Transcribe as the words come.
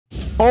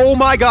Oh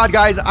my god,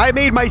 guys, I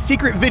made my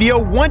secret video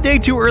one day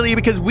too early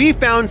because we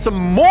found some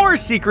more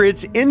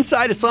secrets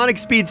inside a Sonic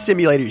Speed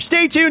Simulator.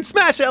 Stay tuned,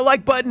 smash that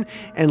like button,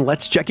 and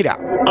let's check it out.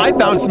 I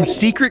found some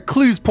secret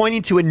clues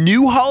pointing to a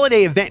new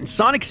holiday event in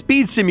Sonic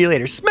Speed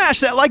Simulator. Smash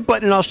that like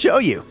button and I'll show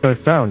you. I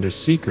found a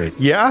secret.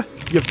 Yeah?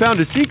 You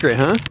found a secret,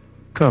 huh?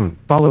 Come,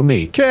 follow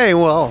me. Okay,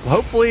 well,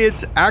 hopefully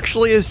it's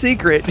actually a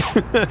secret.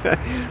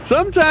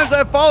 Sometimes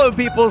I follow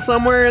people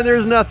somewhere and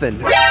there's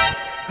nothing.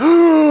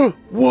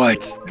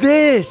 What's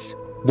this?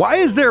 Why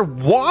is there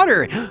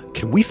water?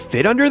 Can we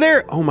fit under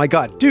there? Oh my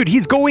god, dude,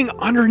 he's going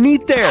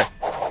underneath there.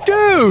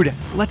 Dude,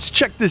 let's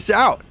check this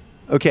out.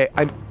 Okay,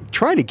 I'm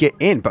trying to get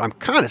in, but I'm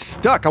kind of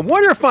stuck. I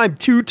wonder if I'm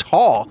too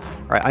tall.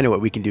 All right, I know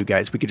what we can do,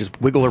 guys. We can just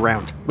wiggle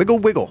around. Wiggle,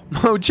 wiggle.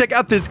 Oh, check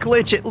out this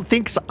glitch. It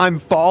thinks I'm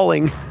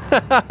falling.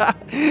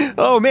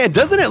 Oh man,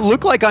 doesn't it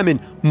look like I'm in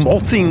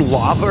molten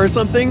lava or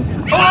something?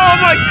 Oh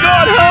my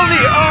god, help me!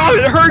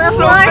 Oh, it hurts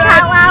so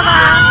bad.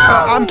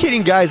 Lava. I'm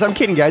kidding, guys. I'm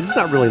kidding, guys. It's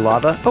not really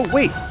lava. Oh,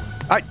 wait.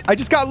 I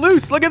just got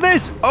loose. Look at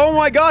this. Oh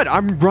my god.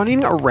 I'm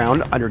running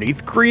around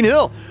underneath Green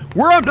Hill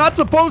where I'm not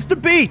supposed to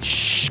be.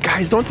 Shh,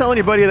 guys, don't tell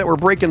anybody that we're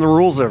breaking the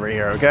rules over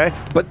here, okay?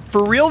 But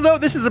for real, though,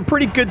 this is a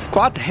pretty good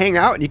spot to hang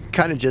out, and you can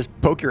kind of just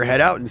poke your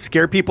head out and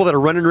scare people that are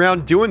running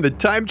around doing the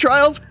time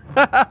trials.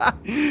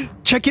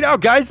 Check it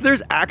out, guys.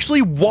 There's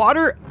actually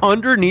water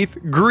underneath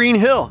Green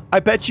Hill.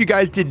 I bet you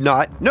guys did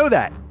not know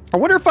that. I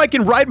wonder if I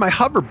can ride my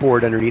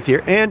hoverboard underneath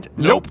here, and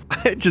nope,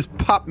 it just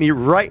popped me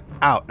right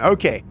out.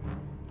 Okay.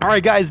 All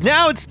right, guys,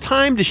 now it's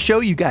time to show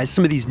you guys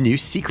some of these new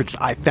secrets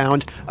I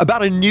found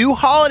about a new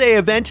holiday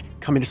event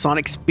coming to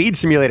Sonic Speed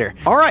Simulator.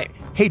 All right,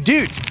 hey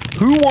dudes,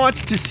 who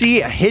wants to see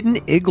a hidden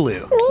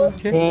igloo?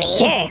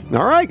 Me.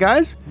 All right,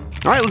 guys.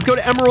 All right, let's go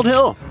to Emerald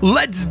Hill.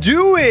 Let's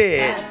do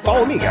it.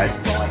 Follow me,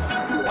 guys.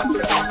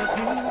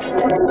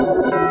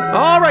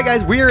 All right,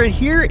 guys, we are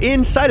here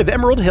inside of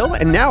Emerald Hill,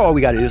 and now all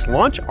we got to do is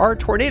launch our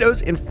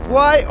tornadoes and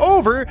fly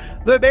over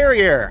the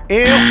barrier.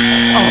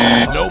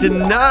 And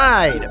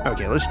denied.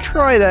 Okay, let's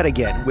try that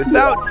again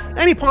without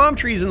any palm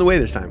trees in the way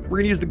this time. We're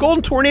gonna use the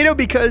golden tornado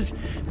because,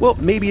 well,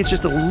 maybe it's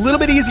just a little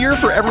bit easier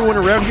for everyone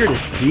around here to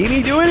see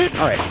me doing it.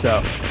 All right,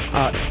 so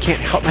I can't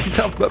help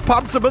myself but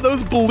pop some of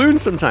those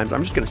balloons sometimes.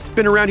 I'm just gonna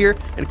spin around here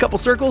in a couple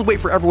circles, wait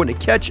for everyone to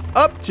catch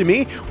up to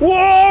me.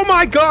 Whoa,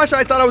 my gosh,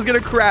 I thought I was gonna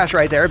crash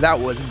right there. That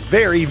was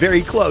very,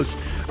 very close.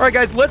 All right,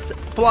 guys, let's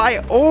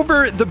fly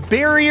over the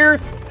barrier.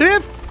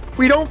 If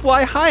we don't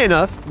fly high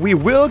enough, we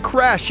will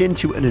crash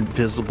into an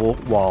invisible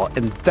wall,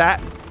 and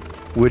that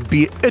would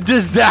be a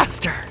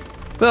disaster.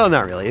 Well,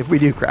 not really. If we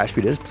do crash,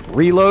 we just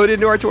reload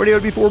into our tornado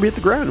before we hit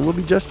the ground, and we'll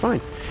be just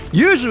fine.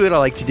 Usually what I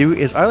like to do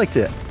is I like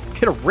to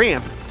hit a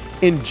ramp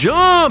and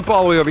jump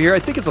all the way over here. I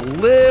think it's a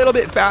little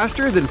bit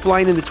faster than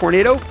flying in the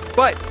tornado,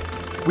 but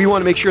we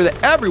want to make sure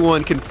that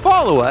everyone can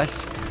follow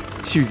us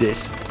to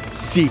this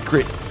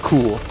secret,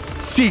 cool,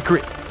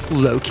 secret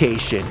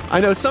location.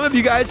 I know some of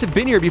you guys have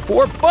been here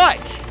before,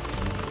 but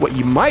what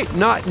you might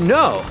not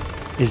know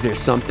is there's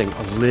something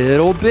a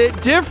little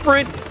bit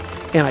different,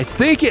 and I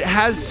think it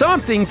has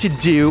something to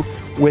do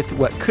with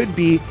what could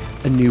be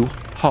a new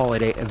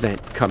holiday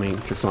event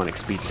coming to Sonic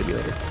Speed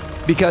Simulator.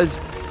 Because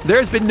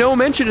there's been no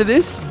mention of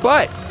this,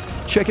 but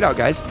check it out,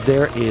 guys.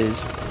 There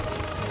is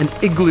an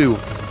igloo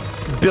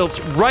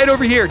built right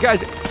over here.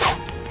 Guys,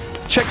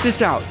 check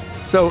this out.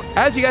 So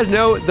as you guys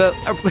know,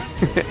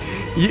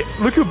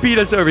 look who beat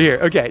us over here.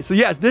 Okay, so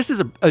yes, this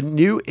is a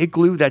new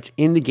igloo that's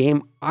in the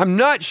game. I'm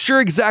not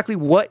sure exactly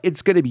what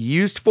it's going to be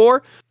used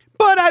for,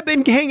 but I've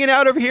been hanging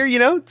out over here. You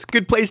know, it's a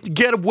good place to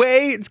get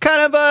away. It's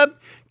kind of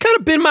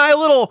been my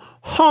little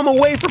home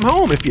away from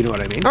home, if you know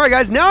what I mean. All right,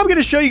 guys, now I'm going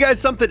to show you guys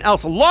something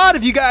else. A lot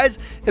of you guys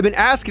have been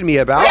asking me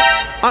about.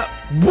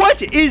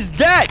 What is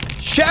that?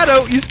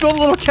 Shadow, you spilled a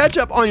little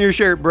ketchup on your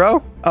shirt,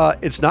 bro.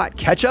 It's not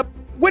ketchup.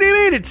 What do you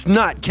mean it's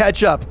not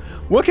ketchup?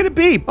 What could it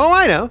be? Oh,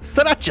 I know.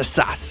 Sriracha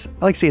sauce.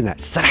 I like saying that.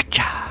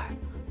 Sriracha.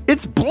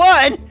 It's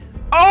blood.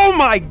 Oh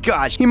my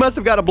gosh. He must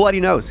have got a bloody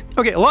nose.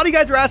 Okay, a lot of you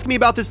guys are asking me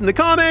about this in the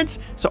comments,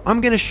 so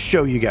I'm going to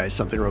show you guys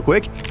something real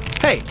quick.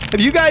 Hey,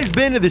 have you guys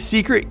been to the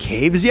secret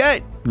caves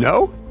yet?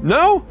 No?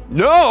 No?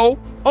 No?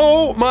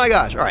 Oh my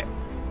gosh. All right.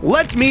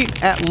 Let's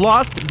meet at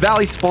Lost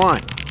Valley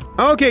Spawn.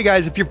 Okay,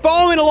 guys, if you're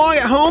following along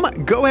at home,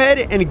 go ahead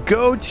and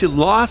go to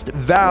Lost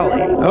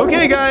Valley.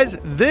 Okay, guys,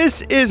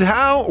 this is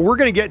how we're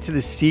gonna get to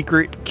the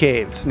secret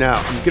caves. Now,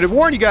 I'm gonna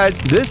warn you guys,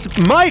 this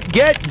might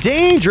get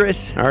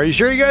dangerous. Are you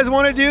sure you guys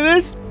wanna do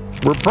this?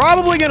 We're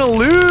probably gonna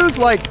lose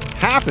like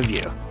half of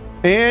you,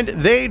 and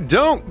they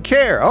don't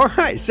care. All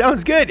right,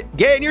 sounds good.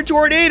 Get in your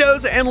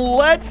tornadoes and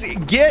let's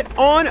get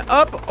on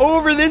up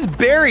over this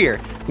barrier.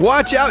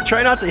 Watch out,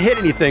 try not to hit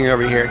anything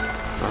over here.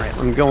 All right,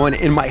 I'm going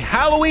in my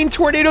Halloween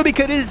tornado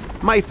because it is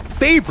my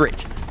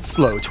favorite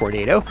slow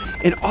tornado.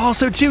 And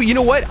also, too, you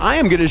know what? I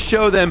am going to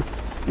show them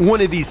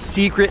one of these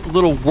secret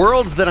little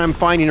worlds that I'm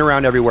finding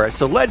around everywhere.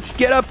 So let's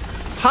get up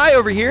high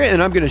over here,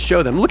 and I'm going to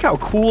show them. Look how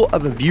cool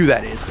of a view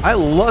that is. I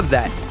love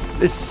that.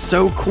 It's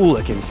so cool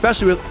looking,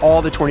 especially with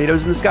all the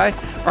tornadoes in the sky.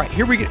 All right,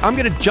 here we go. I'm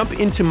going to jump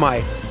into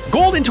my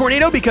golden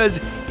tornado because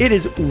it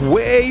is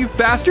way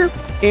faster,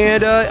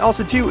 and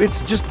also too,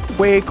 it's just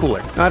way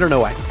cooler. I don't know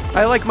why.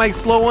 I like my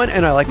slow one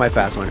and I like my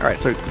fast one. All right,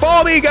 so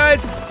follow me,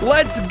 guys.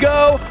 Let's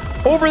go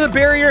over the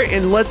barrier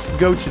and let's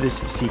go to this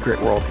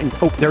secret world. And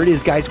oh, there it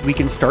is, guys. We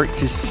can start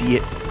to see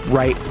it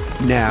right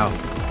now.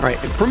 All right,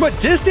 from a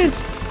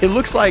distance, it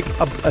looks like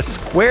a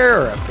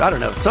square or I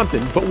don't know,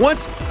 something. But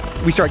once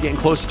we start getting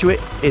close to it,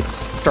 it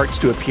starts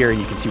to appear and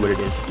you can see what it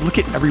is. Look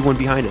at everyone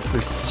behind us.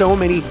 There's so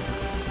many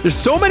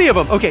of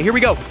them. Okay, here we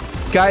go.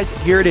 Guys,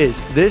 here it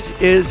is. This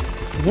is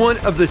one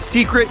of the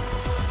secret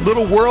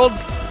little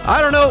worlds.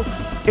 I don't know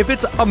if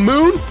it's a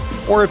moon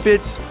or if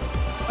it's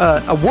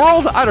a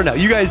world. I don't know.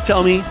 You guys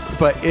tell me,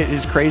 but it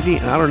is crazy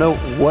and I don't know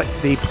what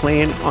they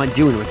plan on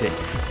doing with it.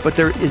 But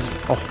there is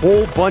a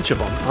whole bunch of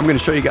them. I'm going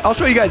to show you guys. I'll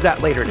show you guys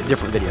that later in a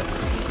different video.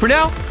 For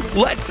now,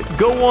 let's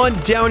go on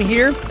down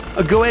here.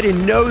 Go ahead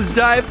and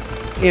nosedive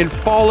and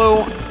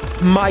follow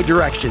my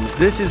directions.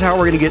 This is how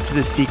we're going to get to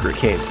the secret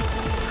caves.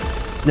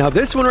 Now,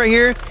 this one right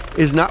here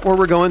is not where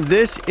we're going.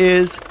 This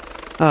is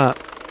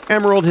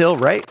Emerald Hill,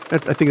 right? I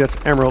think that's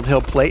Emerald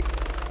Hill Plate.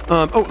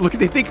 Oh, look,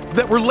 they think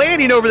that we're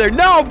landing over there.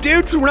 No,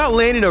 dudes, we're not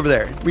landing over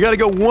there. We got to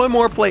go one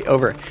more plate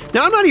over.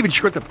 Now, I'm not even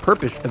sure what the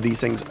purpose of these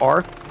things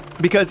are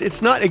because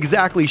it's not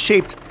exactly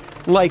shaped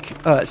like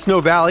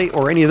Snow Valley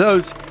or any of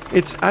those.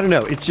 I don't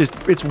know,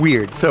 it's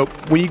weird. So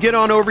when you get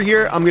on over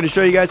here, I'm going to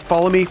show you guys.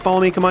 Follow me,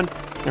 come on.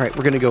 All right,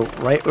 we're going to go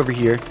right over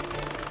here.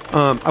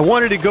 I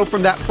wanted to go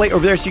from that plate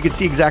over there so you can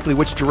see exactly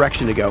which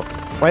direction to go.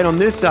 Right on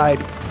this side,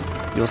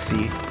 you'll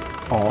see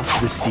all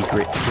the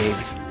secret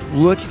caves.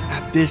 Look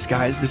at this,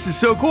 guys. This is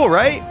so cool,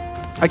 right?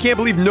 I can't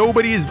believe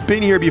nobody has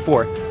been here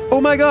before.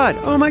 Oh my God,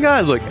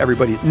 look,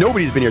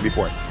 nobody's been here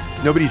before.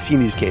 Nobody's seen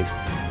these caves.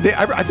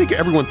 I think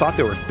everyone thought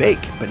they were fake,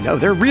 but no,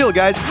 they're real,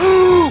 guys.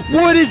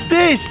 What is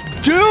this?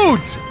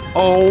 Dudes!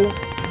 Oh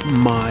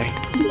my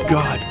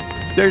God.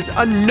 There's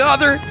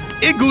another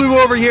igloo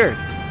over here.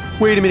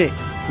 Wait a minute.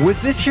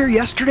 Was this here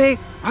yesterday?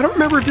 I don't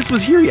remember if this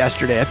was here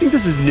yesterday. I think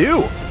this is new.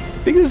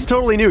 I think this is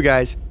totally new,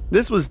 guys.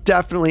 This was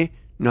definitely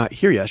not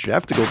here yesterday. I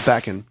have to go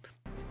back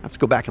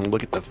and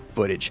look at the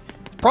footage.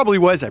 Probably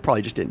was. I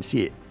probably just didn't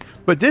see it.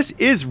 But this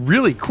is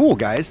really cool,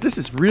 guys. This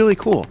is really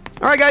cool.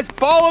 All right, guys,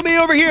 follow me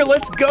over here.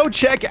 Let's go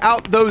check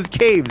out those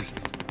caves.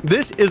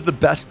 This is the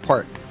best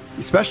part,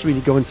 especially when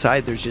you go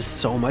inside. There's just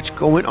so much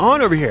going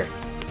on over here.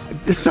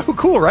 It's so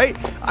cool, right?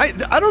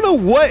 I don't know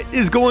what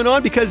is going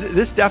on because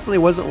this definitely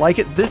wasn't like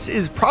it. This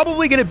is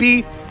probably going to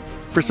be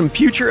for some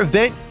future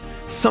event.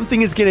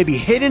 Something is going to be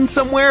hidden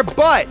somewhere,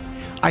 but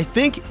I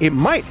think it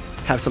might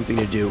have something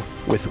to do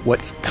with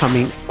what's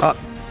coming up.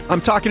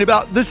 I'm talking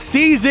about the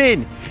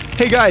season.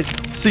 Hey guys,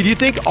 so do you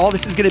think all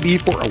this is going to be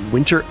for a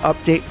winter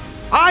update?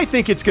 I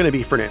think it's going to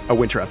be for a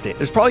winter update.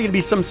 There's probably going to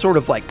be some sort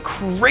of like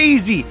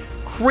crazy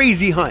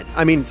hunt.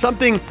 I mean,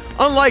 something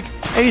unlike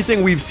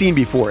anything we've seen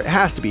before. It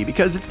has to be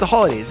because it's the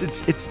holidays.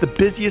 It's the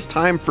busiest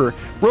time for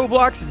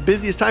Roblox. It's the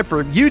busiest time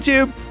for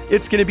YouTube.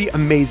 It's going to be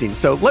amazing.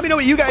 So let me know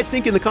what you guys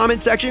think in the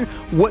comment section,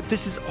 what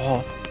this is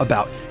all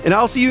about. And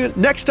I'll see you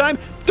next time.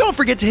 Don't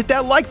forget to hit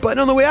that like button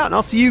on the way out, and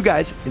I'll see you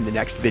guys in the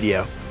next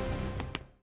video.